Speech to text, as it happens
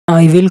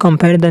I will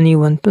compare the new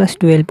OnePlus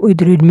 12 with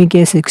Redmi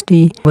K60.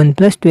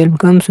 OnePlus 12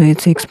 comes with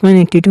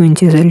 6.82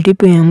 inches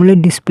LTP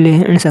AMOLED display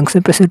and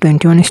success ratio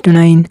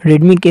 21:9.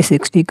 Redmi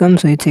K60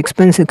 comes with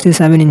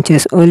 6.67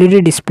 inches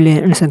OLED display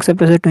and success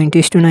ratio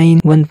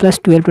 20:9. OnePlus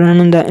 12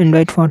 run on the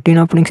Android 14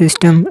 operating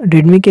system.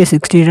 Redmi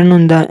K60 run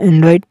on the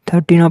Android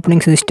 13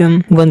 operating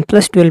system.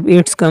 OnePlus 12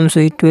 8 comes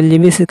with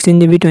 12GB,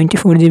 16GB,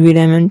 24GB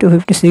RAM and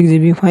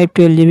 256GB,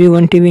 512GB,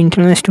 1TB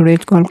internal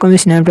storage. Qualcomm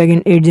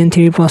Snapdragon 8 Gen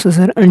 3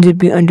 processor and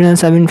GPU Adreno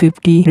 750.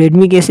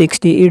 Redmi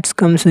K60 it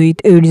comes with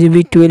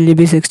 8GB,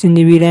 12GB,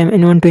 16GB RAM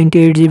and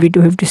 128GB,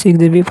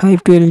 256GB,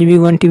 512GB,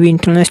 1TB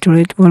internal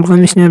storage.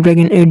 Qualcomm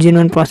Snapdragon 8 Gen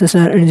 1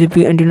 processor and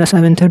GPU Adreno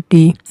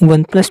 730.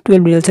 OnePlus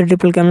 12 real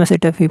triple camera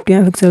setup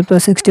 50MP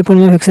plus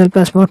 64MP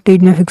plus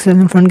 48MP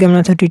and front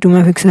camera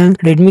 32MP.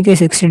 Redmi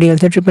K60 real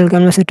triple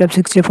camera setup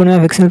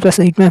 64MP plus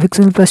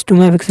 8MP plus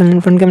 2MP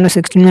and front camera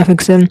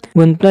 16MP.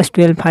 OnePlus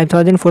 12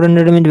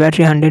 5400mAh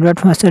battery, 100W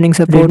fast charging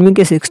support. Redmi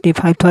K60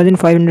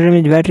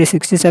 5500mAh battery,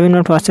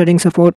 67W fast charging support.